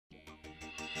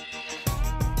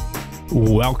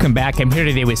Welcome back. I'm here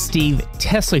today with Steve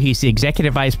Tessler. He's the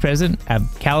Executive Vice President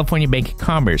of California Bank of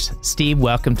Commerce. Steve,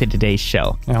 welcome to today's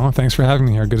show. Alan, thanks for having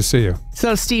me here. Good to see you.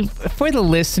 So, Steve, for the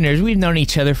listeners, we've known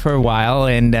each other for a while,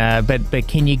 and but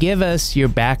can you give us your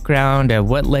background of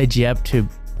what led you up to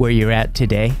where you're at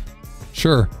today?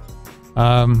 Sure.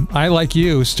 I, like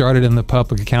you, started in the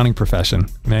public accounting profession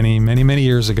many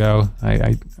years ago.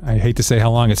 I hate to say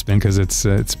how long it's been because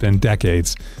it's been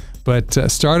decades, but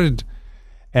started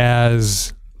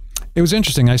as it was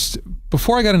interesting.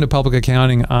 Before I got into public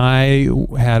accounting, I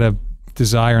had a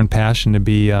desire and passion to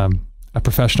be a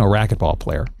professional racquetball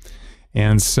player,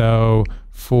 and so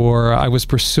I was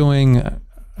pursuing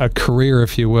a career,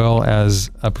 if you will,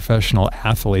 as a professional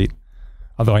athlete.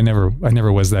 Although I never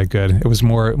was that good. It was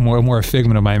more a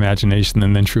figment of my imagination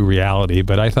than true reality.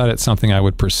 But I thought it's something I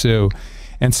would pursue,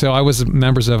 and so I was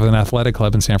members of an athletic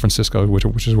club in San Francisco,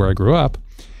 which is where I grew up.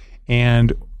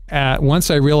 And once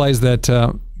I realized that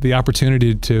the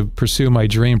opportunity to pursue my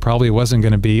dream probably wasn't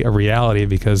going to be a reality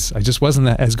because I just wasn't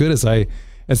as good as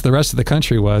the rest of the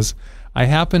country was, I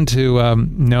happened to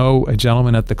know a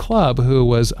gentleman at the club who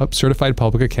was a certified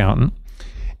public accountant.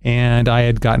 And I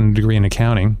had gotten a degree in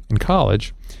accounting in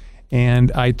college,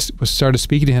 and I started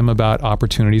speaking to him about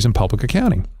opportunities in public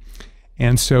accounting.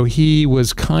 And so he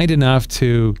was kind enough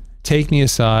to take me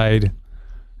aside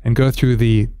and go through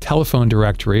the telephone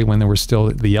directory when there were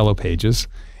still the yellow pages,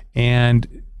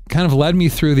 and kind of led me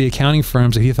through the accounting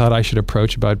firms that he thought I should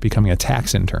approach about becoming a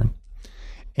tax intern.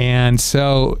 And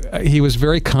so he was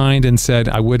very kind and said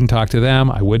I wouldn't talk to them,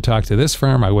 I would talk to this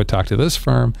firm, I would talk to this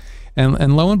firm.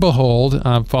 And lo and behold,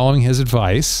 following his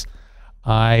advice,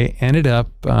 I ended up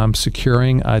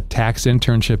securing a tax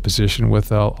internship position with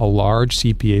a large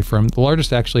CPA firm, the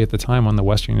largest actually at the time on the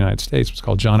Western United States. It was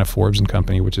called John F. Forbes and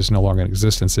Company, which is no longer in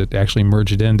existence. It actually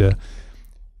merged into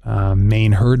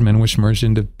Main Herdman, which merged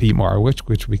into Pete Marwick,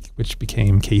 which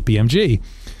became KPMG.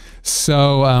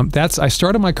 So I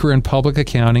started my career in public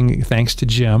accounting thanks to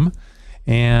Jim,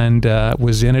 and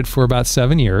was in it for about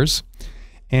 7 years.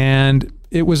 And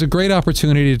it was a great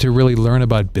opportunity to really learn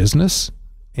about business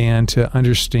and to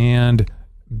understand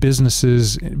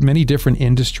businesses, many different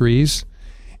industries.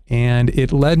 And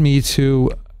it led me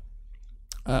to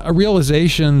a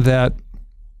realization that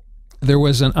there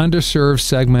was an underserved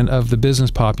segment of the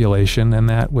business population, and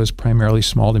that was primarily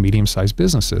small to medium-sized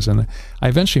businesses. And I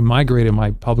eventually migrated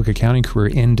my public accounting career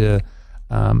into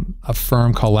a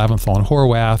firm called Laventhal &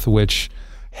 Horwath, which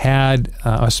had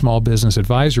a small business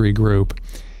advisory group.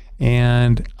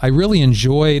 And I really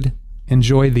enjoyed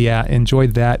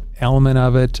that element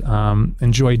of it.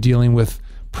 Enjoyed dealing with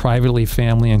privately,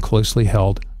 family, and closely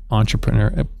held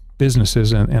entrepreneur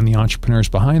businesses and the entrepreneurs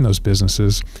behind those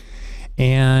businesses.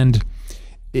 And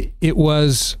it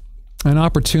was an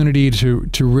opportunity to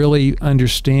really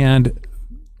understand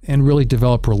and really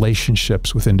develop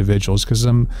relationships with individuals, because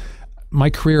my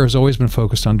career has always been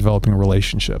focused on developing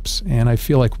relationships, and I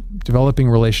feel like developing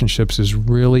relationships is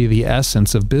really the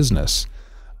essence of business.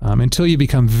 Until you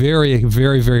become very,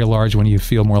 very, very large, when you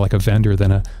feel more like a vendor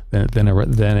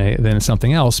than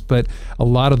something else. But a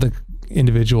lot of the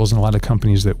individuals and a lot of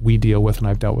companies that we deal with and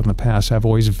I've dealt with in the past have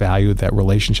always valued that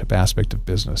relationship aspect of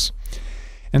business.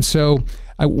 And so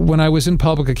when I was in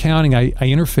public accounting, I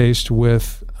interfaced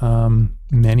with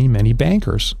many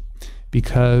bankers.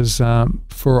 Because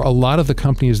for a lot of the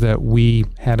companies that we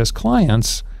had as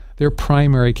clients, their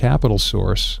primary capital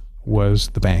source was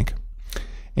the bank.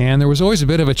 And there was always a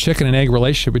bit of a chicken and egg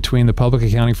relationship between the public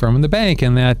accounting firm and the bank,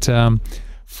 and that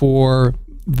for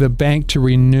the bank to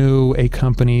renew a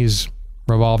company's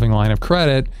revolving line of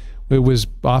credit, it was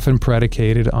often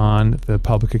predicated on the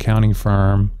public accounting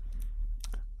firm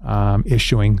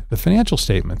issuing the financial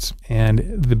statements. And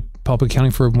the public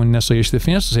accounting firm wouldn't necessarily issue the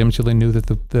financial statements until they knew that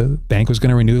the bank was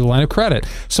going to renew the line of credit.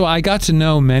 So I got to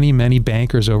know many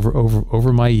bankers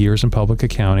over my years in public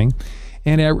accounting.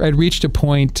 And I'd reached a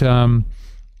point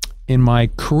in my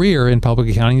career in public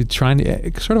accounting, trying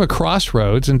to sort of a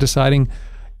crossroads and deciding,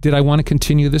 did I want to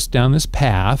continue down this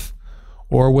path,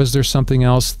 or was there something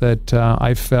else that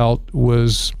I felt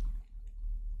was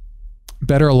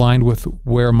better aligned with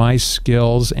where my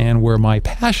skills and where my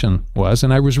passion was?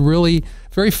 And I was really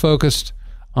very focused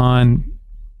on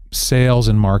sales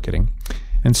and marketing.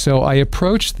 And so I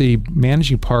approached the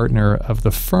managing partner of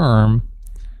the firm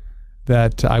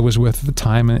that I was with at the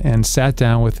time and sat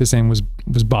down with, his name was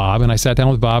Bob, and I sat down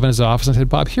with Bob in his office and said,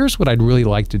 Bob, here's what I'd really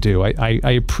like to do.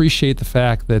 I appreciate the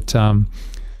fact that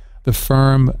the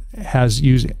firm has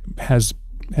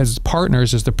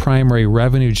partners as the primary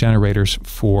revenue generators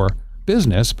for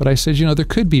business, but I said, there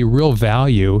could be real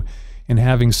value in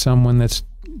having someone that's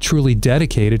truly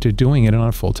dedicated to doing it on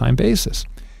a full-time basis.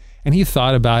 And he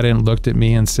thought about it and looked at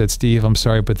me and said, Steve, I'm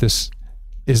sorry, but this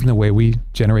isn't the way we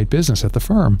generate business at the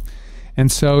firm.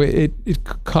 And so it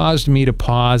caused me to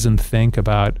pause and think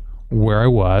about where I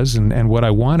was and what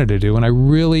I wanted to do. And I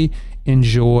really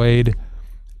enjoyed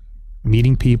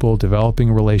meeting people,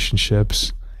 developing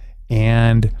relationships,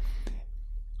 and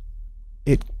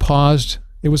it paused.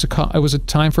 It was a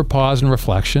time for pause and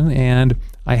reflection, and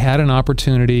I had an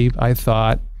opportunity, I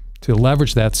thought, to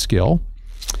leverage that skill.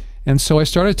 And so I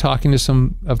started talking to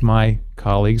some of my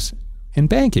colleagues in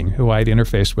banking who I'd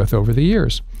interfaced with over the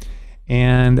years.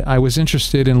 And I was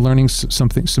interested in learning some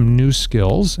new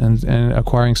skills and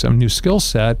acquiring some new skill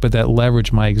set, but that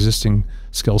leveraged my existing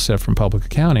skill set from public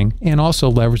accounting and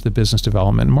also leveraged the business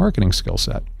development and marketing skill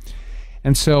set.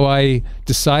 And so I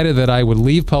decided that I would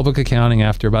leave public accounting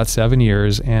after about 7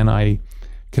 years, and I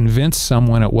convinced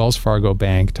someone at Wells Fargo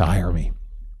Bank to hire me.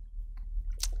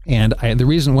 And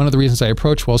one of the reasons I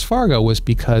approached Wells Fargo was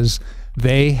because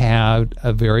they had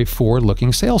a very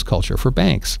forward-looking sales culture for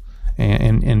banks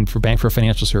and for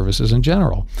financial services in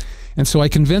general. And so I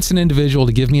convinced an individual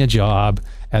to give me a job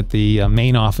at the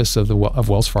main office of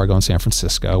Wells Fargo in San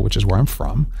Francisco, which is where I'm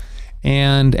from,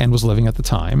 and was living at the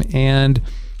time. And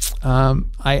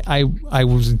I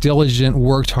was diligent,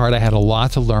 worked hard. I had a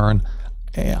lot to learn.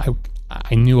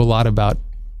 I knew a lot about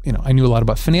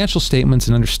financial statements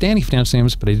and understanding financial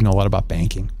statements, but I didn't know a lot about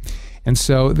banking. And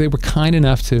so they were kind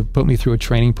enough to put me through a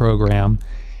training program.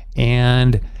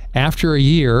 And after a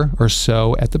year or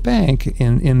so at the bank,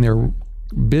 in their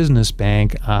business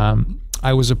bank,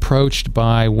 I was approached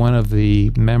by one of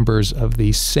the members of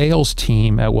the sales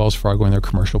team at Wells Fargo in their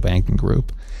commercial banking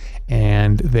group.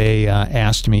 And they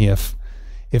asked me if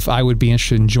I would be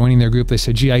interested in joining their group. They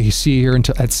said, "Gee, I see you here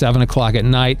at 7 o'clock at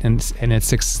night and at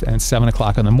 7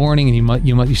 o'clock in the morning, and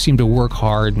you seem to work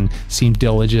hard and seem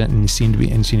diligent and seem to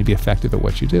be effective at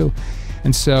what you do."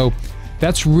 And so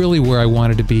that's really where I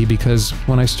wanted to be, because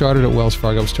when I started at Wells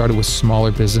Fargo, I started with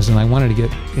smaller business, and I wanted to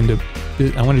get into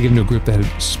a group that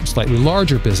had slightly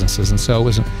larger businesses. And so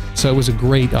it was a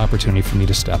great opportunity for me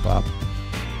to step up.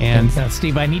 And now,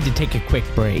 Steve, I need to take a quick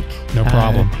break. No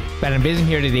problem. But I'm visiting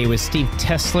here today with Steve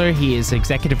Tessler. He is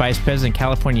Executive Vice President,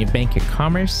 California Bank of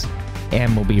Commerce,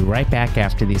 and we'll be right back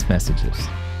after these messages.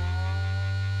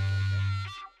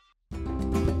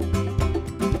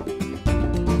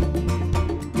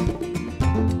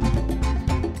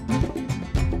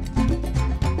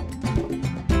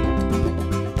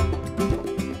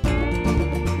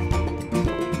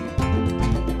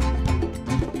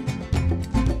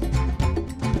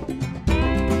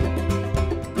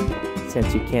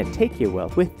 Since you can't take your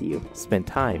wealth with you, spend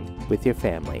time with your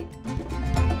family.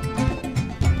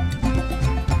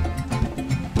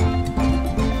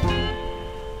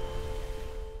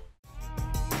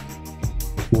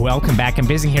 Welcome back. I'm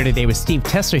visiting here today with Steve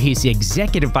Tessler. He's the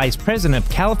Executive Vice President of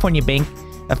California Bank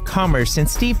of Commerce. And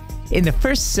Steve, in the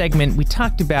first segment, we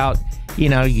talked about,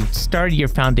 you started your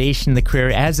foundation, the career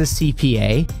as a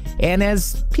CPA. And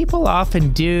as people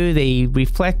often do, they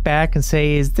reflect back and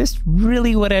say, is this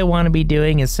really what I want to be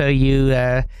doing? And so you,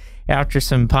 after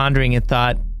some pondering and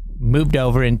thought, moved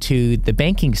over into the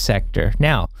banking sector.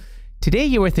 Now, today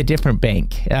you're with a different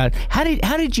bank. How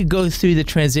did you go through the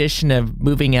transition of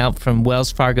moving out from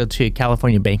Wells Fargo to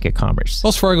California Bank of Commerce?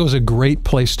 Wells Fargo is a great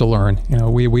place to learn.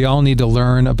 We all need to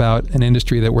learn about an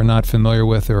industry that we're not familiar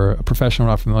with, or a profession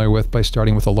we're not familiar with, by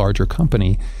starting with a larger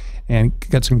company. And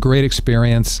got some great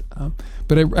experience.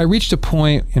 But I reached a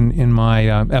point in my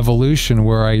evolution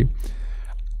where I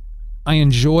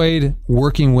enjoyed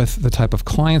working with the type of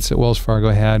clients that Wells Fargo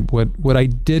had. What I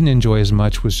didn't enjoy as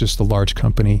much was just the large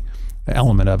company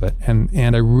element of it.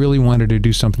 And I really wanted to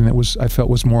do something that I felt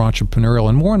was more entrepreneurial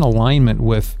and more in alignment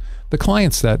with the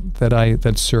clients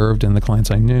that served and the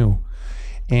clients I knew.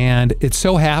 And it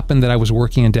so happened that I was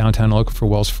working in downtown Oakland for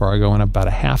Wells Fargo, and about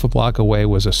a half a block away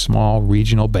was a small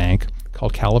regional bank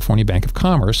called California Bank of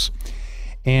Commerce.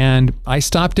 And I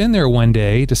stopped in there one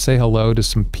day to say hello to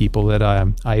some people that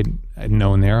I had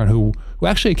known there, and who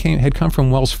actually had come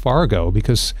from Wells Fargo,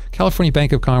 because California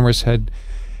Bank of Commerce had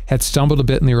stumbled a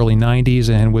bit in the early 90s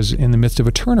and was in the midst of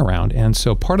a turnaround. And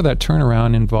so part of that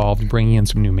turnaround involved bringing in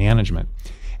some new management.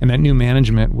 And that new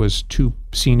management was 2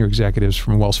 senior executives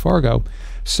from Wells Fargo.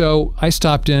 So I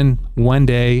stopped in one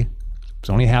day, it was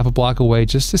only half a block away,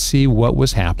 just to see what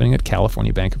was happening at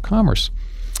California Bank of Commerce.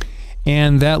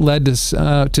 And that led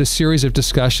to a series of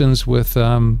discussions with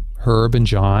Herb and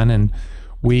John, and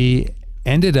we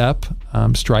ended up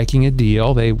striking a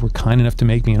deal. They were kind enough to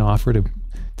make me an offer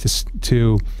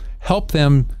to help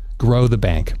them grow the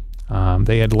bank.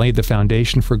 They had laid the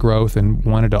foundation for growth and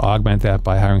wanted to augment that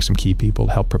by hiring some key people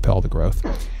to help propel the growth.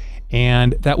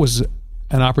 And that was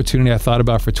an opportunity I thought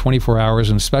about for 24 hours,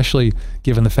 and especially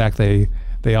given the fact they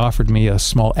offered me a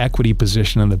small equity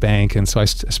position in the bank. And so I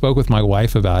spoke with my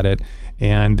wife about it,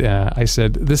 and I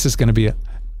said, this is going to be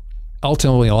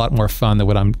ultimately a lot more fun than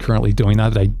what I'm currently doing.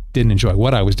 Not that I didn't enjoy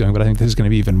what I was doing, but I think this is going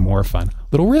to be even more fun. A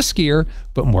little riskier,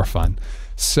 but more fun.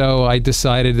 So I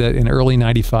decided that in early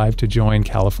 '95 to join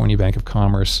California Bank of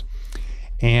Commerce.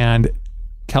 And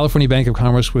California Bank of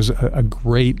Commerce was a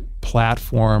great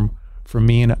platform for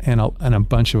me and a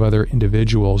bunch of other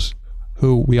individuals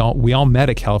who we all met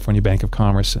at California Bank of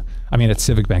Commerce. I mean, at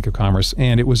Civic Bank of Commerce.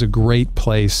 And it was a great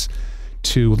place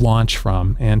to launch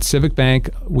from. And Civic Bank,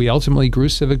 we ultimately grew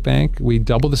Civic Bank. We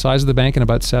doubled the size of the bank in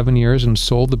about 7 years and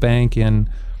sold the bank in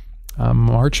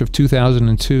March of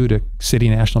 2002 to City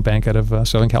National Bank out of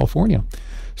Southern California.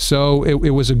 So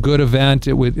it was a good event.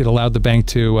 It allowed the bank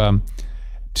to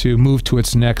move to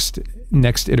its next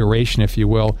iteration, if you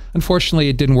will. Unfortunately,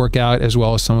 it didn't work out as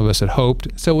well as some of us had hoped.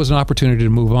 So it was an opportunity to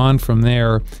move on from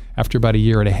there after about a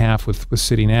year and a half with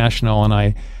City National. And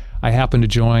I happened to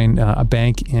join a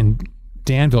bank in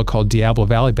Danville called Diablo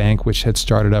Valley Bank, which had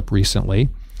started up recently.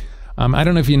 I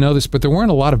don't know if you know this, but there weren't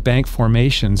a lot of bank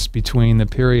formations between the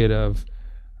period of,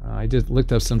 I just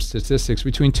looked up some statistics,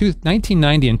 between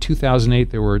 1990 and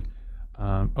 2008, there were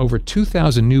over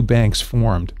 2,000 new banks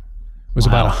formed. It was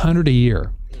about 100 a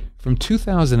year. From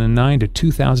 2009 to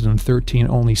 2013,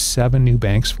 only 7 new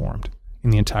banks formed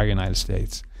in the entire United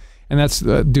States. And that's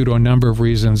due to a number of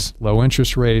reasons: low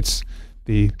interest rates,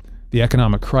 the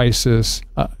economic crisis,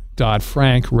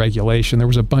 Dodd-Frank regulation. There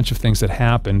was a bunch of things that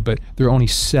happened, but there were only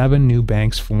 7 new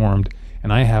banks formed,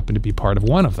 and I happened to be part of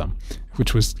one of them,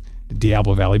 which was the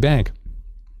Diablo Valley Bank.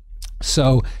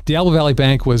 So Diablo Valley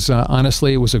Bank was,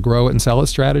 honestly, it was a grow it and sell it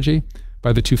strategy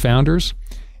by the two founders.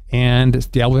 And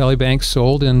Diablo Valley Bank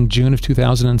sold in June of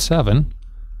 2007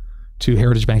 to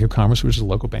Heritage Bank of Commerce, which is a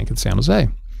local bank in San Jose.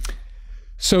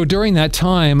 So during that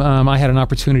time, I had an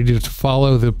opportunity to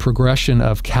follow the progression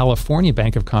of California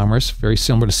Bank of Commerce, very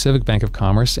similar to Civic Bank of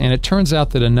Commerce. And it turns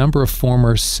out that a number of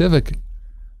former Civic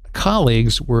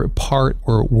colleagues were part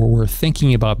or were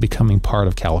thinking about becoming part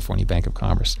of California Bank of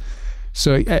Commerce.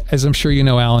 So as I'm sure you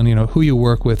know, Alan, who you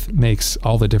work with makes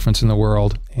all the difference in the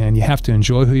world, and you have to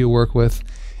enjoy who you work with.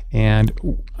 And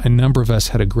a number of us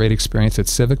had a great experience at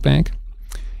Civic Bank,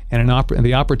 and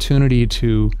the opportunity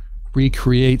to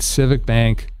recreate Civic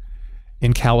Bank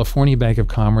in California Bank of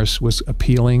Commerce was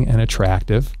appealing and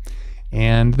attractive.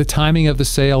 And the timing of the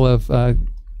sale of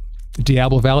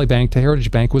Diablo Valley Bank to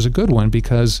Heritage Bank was a good one,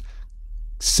 because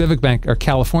Civic Bank, or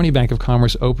California Bank of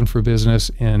Commerce, opened for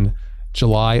business in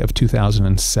July of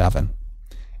 2007.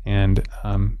 And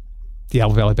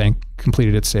Diablo Valley Bank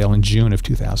completed its sale in June of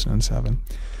 2007.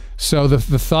 So the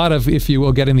thought of, if you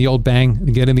will, getting the old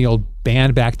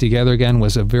band back together again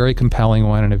was a very compelling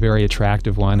one and a very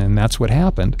attractive one, and that's what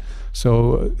happened.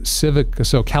 So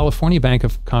California Bank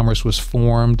of Commerce was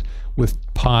formed with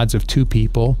pods of 2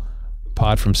 people, a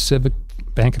pod from Civic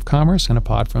Bank of Commerce and a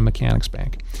pod from Mechanics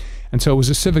Bank. And so it was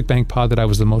a Civic Bank pod that I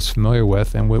was the most familiar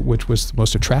with and which was the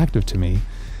most attractive to me.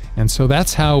 And so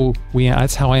that's how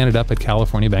I ended up at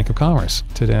California Bank of Commerce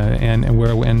today. And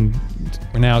we're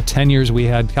now 10 years.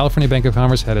 California Bank of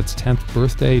Commerce had its 10th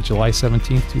birthday, July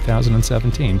 17th,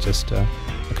 2017, just a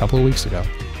couple of weeks ago.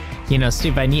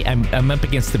 Steve, I'm up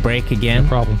against the break again. No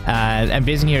problem. I'm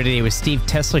visiting here today with Steve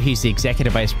Tessler. He's the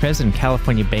Executive Vice President of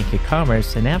California Bank of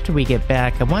Commerce. And after we get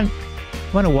back, I want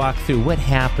to walk through what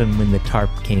happened when the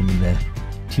TARP came in the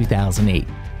 2008.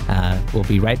 We'll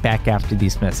be right back after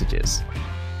these messages.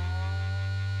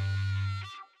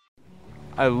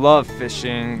 I love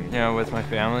fishing, with my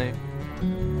family.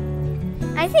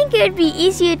 I think it would be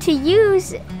easier to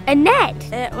use a net.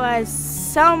 It was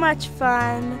so much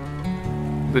fun.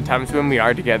 The times when we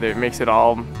are together, it makes it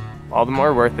all the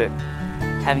more worth it.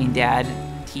 Having Dad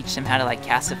teach them how to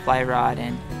cast a fly rod,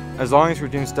 and as long as we're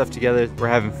doing stuff together, we're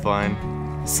having fun.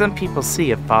 Some people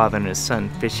see a father and a son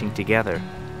fishing together,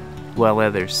 while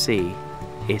others see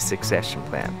a succession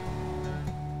plan.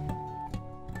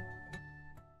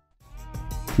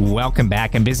 Welcome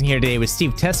back. I'm visiting here today with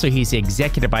Steve Tessler. He's the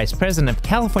Executive Vice President of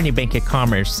California Bank of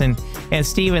Commerce. And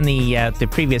Steve, in the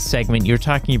previous segment, you were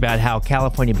talking about how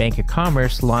California Bank of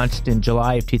Commerce launched in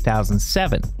July of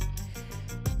 2007.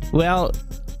 Well,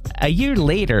 a year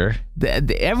later,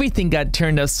 everything got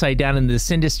turned upside down in this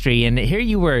industry, and here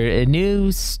you were, a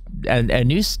new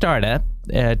startup,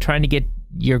 trying to get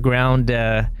your ground,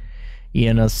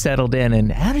 settled in.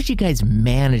 And how did you guys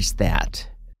manage that?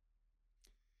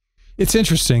 It's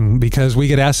interesting because we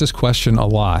get asked this question a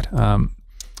lot.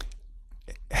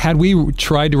 had we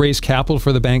tried to raise capital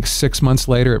for the bank 6 months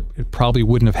later, it probably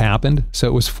wouldn't have happened. So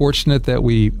it was fortunate that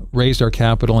we raised our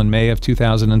capital in May of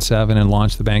 2007 and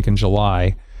launched the bank in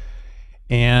July.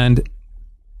 And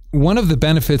one of the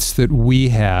benefits that we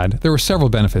had, there were several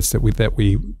benefits that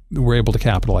we were able to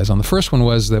capitalize on. The first one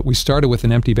was that we started with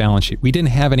an empty balance sheet. We didn't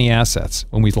have any assets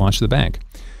when we launched the bank.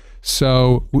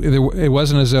 So it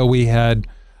wasn't as though we had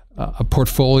a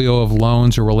portfolio of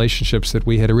loans or relationships that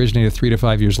we had originated 3 to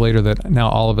 5 years later that now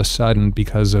all of a sudden,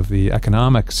 because of the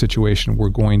economic situation, we're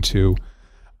going to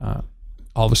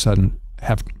all of a sudden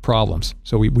have problems.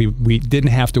 So we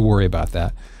didn't have to worry about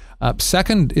that.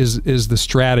 Second is the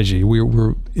strategy. We're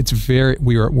a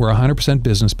 100%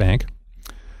 business bank.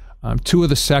 Two of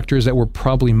the sectors that were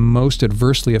probably most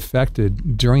adversely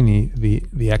affected during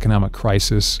the economic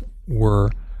crisis were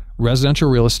residential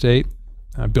real estate,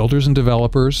 builders and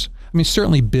developers. I mean,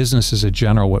 certainly business in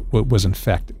general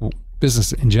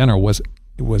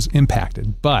was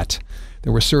impacted, but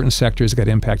there were certain sectors that got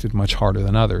impacted much harder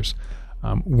than others.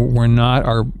 We're not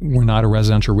a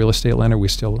residential real estate lender. We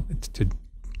still,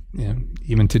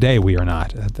 even today, we are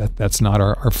not. That's not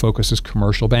our focus is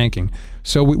commercial banking.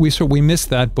 So we missed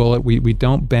that bullet. We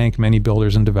don't bank many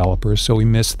builders and developers, so we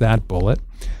missed that bullet.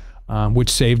 Which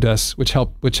saved us, which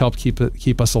helped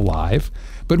keep us alive.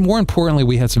 But more importantly,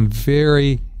 we had some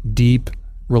very deep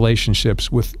relationships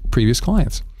with previous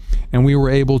clients, and we were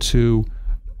able to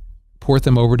port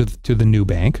them over to the new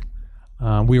bank.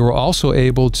 We were also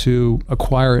able to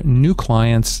acquire new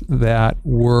clients that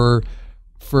were,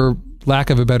 for lack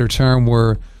of a better term,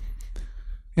 were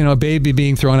a baby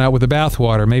being thrown out with the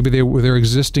bathwater. Maybe their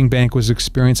existing bank was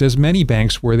experiencing, as many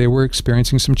banks were, they were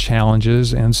experiencing some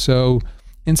challenges, and so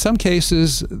in some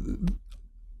cases,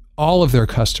 all of their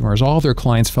customers, all of their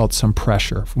clients felt some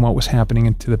pressure from what was happening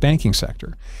into the banking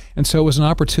sector. And so it was an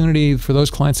opportunity for those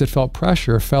clients that felt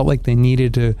pressure, felt like they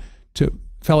needed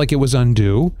felt like it was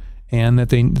undue, and that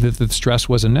the stress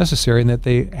wasn't necessary, and that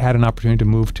they had an opportunity to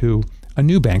move to a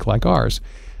new bank like ours.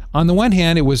 On the one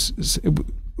hand,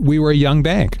 we were a young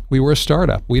bank. We were a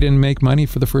startup. We didn't make money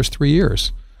for the first 3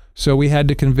 years. So we had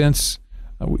to convince,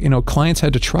 clients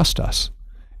had to trust us.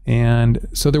 And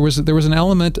so there was an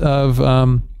element of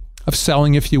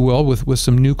selling, if you will, with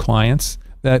some new clients,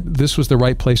 that this was the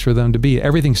right place for them to be.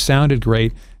 Everything sounded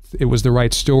great. It was the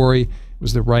right story. It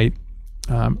was the right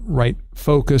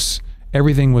focus.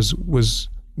 Everything was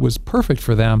perfect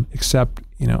for them, except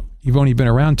you've only been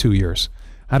around 2 years.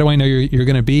 How do I know you're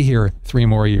going to be here 3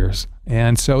 more years?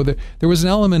 And so there was an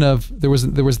element of there was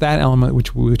that element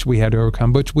which we had to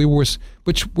overcome, which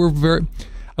were very.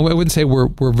 I wouldn't say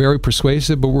we're very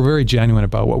persuasive, but we're very genuine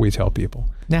about what we tell people.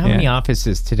 Now, how many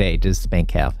offices today does the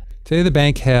bank have? Today, the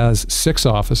bank has 6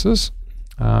 offices.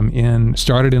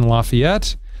 Started in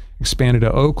Lafayette, expanded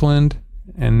to Oakland,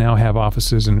 and now have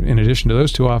offices, in addition to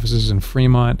those 2 offices, in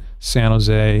Fremont, San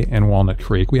Jose, and Walnut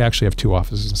Creek. We actually have 2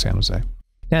 offices in San Jose.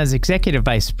 Now, as executive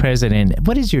vice president,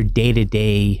 what is your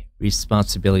day-to-day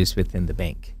responsibilities within the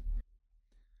bank?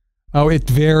 Oh, it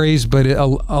varies, but a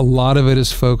lot of it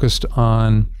is focused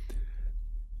on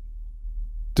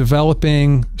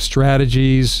developing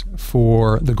strategies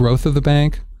for the growth of the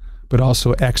bank, but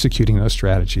also executing those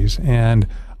strategies and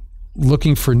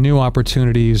looking for new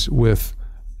opportunities with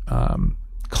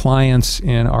clients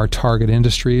in our target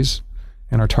industries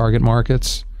and our target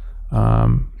markets.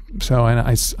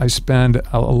 I spend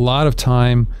a lot of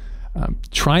time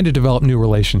trying to develop new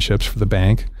relationships for the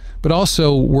bank, but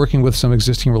also working with some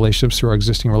existing relationships through our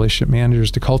existing relationship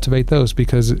managers to cultivate those,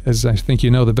 because as I think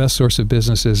the best source of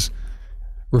business is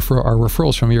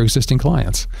referrals from your existing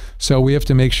clients. So we have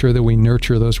to make sure that we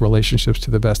nurture those relationships to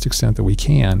the best extent that we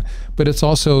can. But it's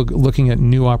also looking at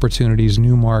new opportunities,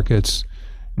 new markets,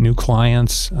 new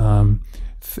clients,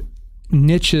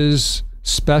 niches,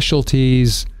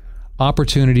 specialties,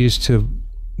 opportunities to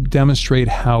demonstrate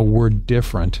how we're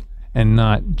different and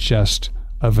not just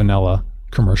a vanilla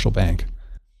commercial bank.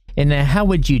 And how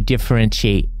would you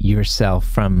differentiate yourself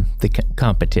from the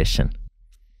competition?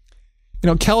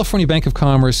 California Bank of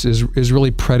Commerce is really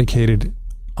predicated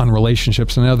on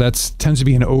relationships. I know that tends to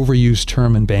be an overused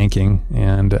term in banking,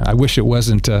 and I wish it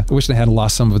wasn't. I wish it had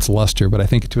lost some of its luster, but I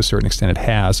think to a certain extent it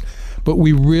has. But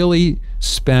we really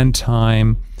spend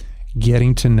time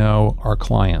getting to know our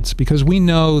clients, because we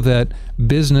know that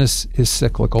business is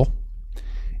cyclical.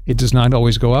 It does not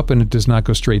always go up, and it does not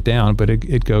go straight down, but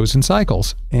it goes in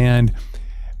cycles. And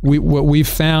what we've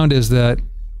found is that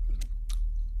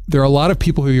there are a lot of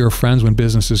people who are your friends when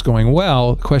business is going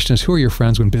well. The question is, who are your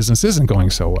friends when business isn't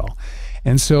going so well?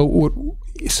 And so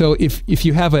if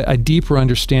you have a deeper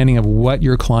understanding of what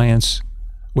your clients,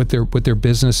 what their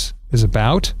business is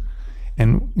about,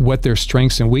 and what their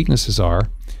strengths and weaknesses are,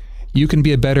 you can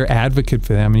be a better advocate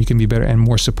for them, and you can be better and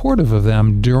more supportive of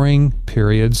them during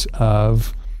periods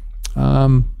of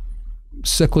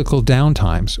cyclical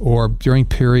downtimes, or during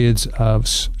periods of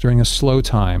during a slow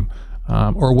time,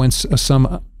 or when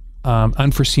some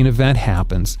unforeseen event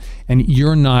happens and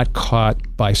you're not caught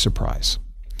by surprise.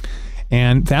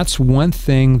 And that's one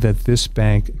thing that this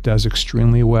bank does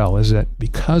extremely well, is that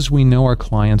because we know our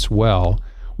clients well,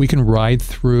 we can ride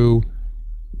through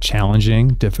challenging,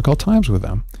 difficult times with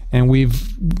them. And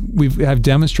we've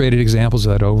demonstrated examples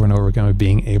of that over and over again of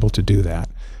being able to do that.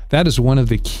 That is one of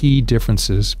the key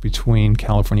differences between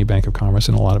California Bank of Commerce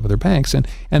and a lot of other banks. And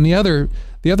the other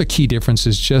key difference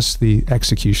is just the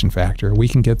execution factor. We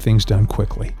can get things done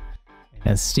quickly.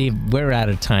 And Steve, we're out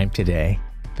of time today,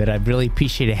 but I've really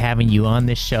appreciated having you on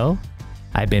this show.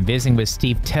 I've been visiting with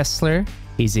Steve Tessler.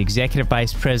 He's the Executive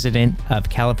Vice President of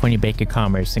California Bank of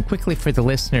Commerce. And quickly for the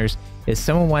listeners, if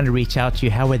someone wanted to reach out to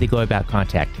you, how would they go about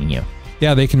contacting you?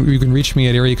 Yeah, you can reach me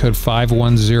at area code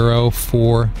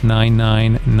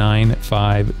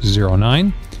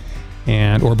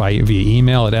 510-499-9509, or via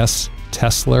email at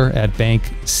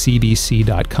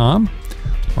stessler@bankcbc.com,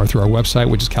 or through our website,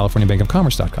 which is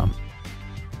californiabankofcommerce.com.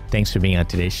 Thanks for being on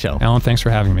today's show. Alan, thanks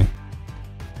for having me.